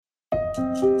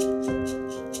Hei,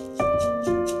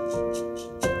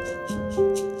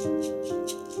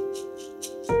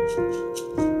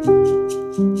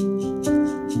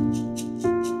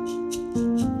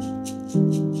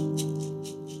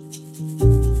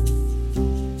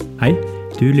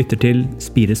 du lytter til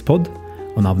Spires podd,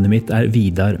 og navnet mitt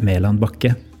Vidar Mæland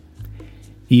Bakke.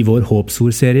 I vår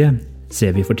Håpsord-serie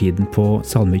ser vi for tiden på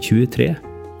Salme 23,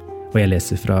 og jeg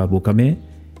leser fra boka mi,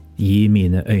 Gi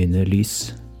mine øyne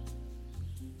lys.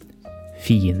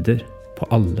 Fiender på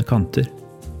alle kanter.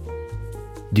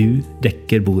 Du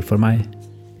dekker bord for meg,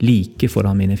 like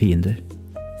foran mine fiender.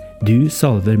 Du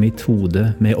salver mitt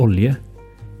hode med olje,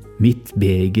 mitt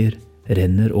beger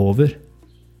renner over.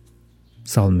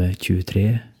 Salme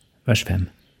 23, vers 5.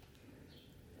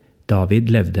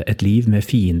 David levde et liv med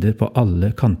fiender på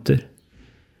alle kanter.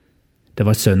 Det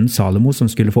var sønnen Salomo som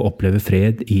skulle få oppleve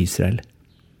fred i Israel.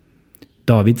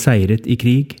 David seiret i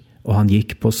krig, og han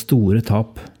gikk på store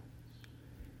tap.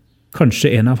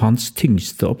 Kanskje en av hans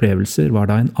tyngste opplevelser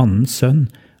var da en annen sønn,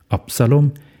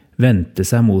 Absalom, vendte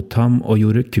seg mot ham og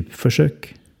gjorde kuppforsøk.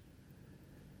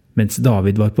 Mens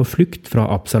David var på flukt fra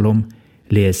Absalom,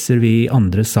 leser vi i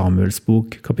 2. Samuels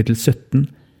bok, kapittel 17,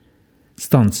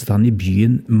 stanset han i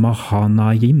byen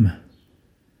Mahanaim.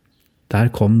 Der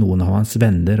kom noen av hans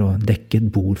venner og dekket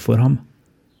bord for ham.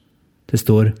 Det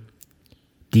står,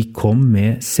 de kom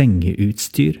med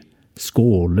sengeutstyr,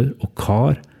 skåler og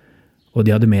kar, og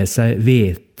de hadde med seg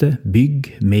hvete,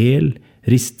 bygg, mel,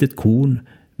 ristet korn,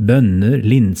 bønner,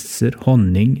 linser,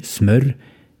 honning, smør,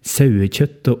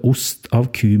 sauekjøtt og ost av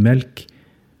kumelk,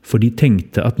 for de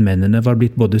tenkte at mennene var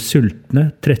blitt både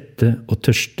sultne, trette og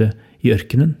tørste i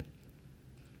ørkenen.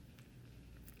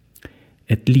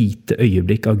 Et lite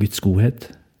øyeblikk av Guds godhet,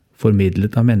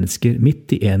 formidlet av mennesker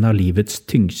midt i en av livets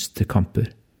tyngste kamper.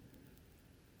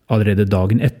 Allerede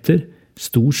dagen etter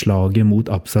sto slaget mot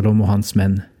Absalom og hans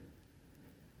menn.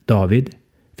 David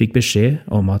fikk beskjed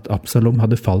om at Absalom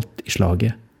hadde falt i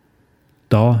slaget.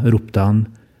 Da ropte han,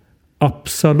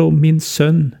 «Absalom, min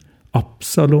sønn!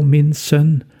 Absalom, min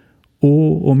sønn! Å,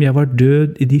 om jeg var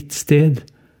død i ditt sted!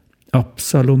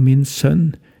 Absalom, min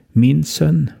sønn! Min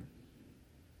sønn!»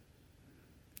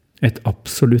 Et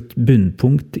absolutt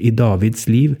bunnpunkt i Davids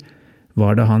liv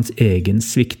var da hans egen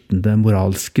sviktende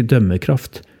moralske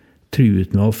dømmekraft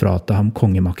truet med å frata ham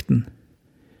kongemakten.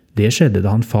 Det skjedde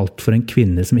da han falt for en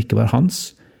kvinne som ikke var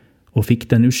hans, og fikk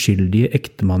den uskyldige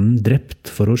ektemannen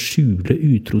drept for å skjule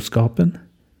utroskapen.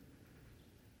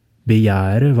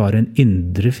 Begjæret var en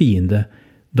indre fiende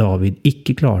David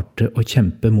ikke klarte å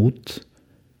kjempe mot.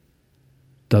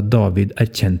 Da David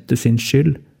erkjente sin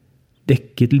skyld,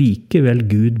 dekket likevel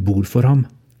Gud bord for ham,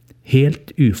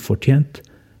 helt ufortjent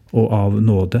og av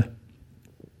nåde.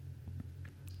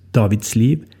 Davids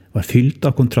liv var fylt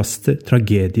av kontraster,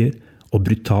 tragedier og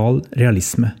brutal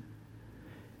realisme.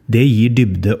 Det gir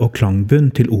dybde og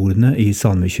klangbunn til ordene i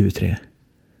Salme 23.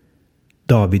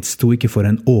 David sto ikke for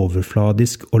en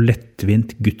overfladisk og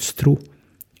lettvint gudstro,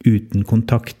 uten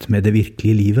kontakt med det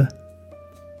virkelige livet.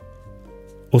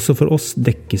 Også for oss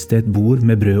dekkes det et bord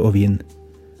med brød og vin,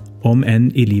 om enn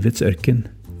i livets ørken,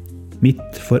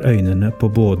 midt for øynene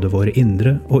på både våre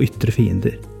indre og ytre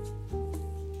fiender.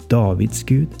 Davids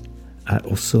Gud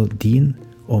også din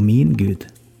og min Gud.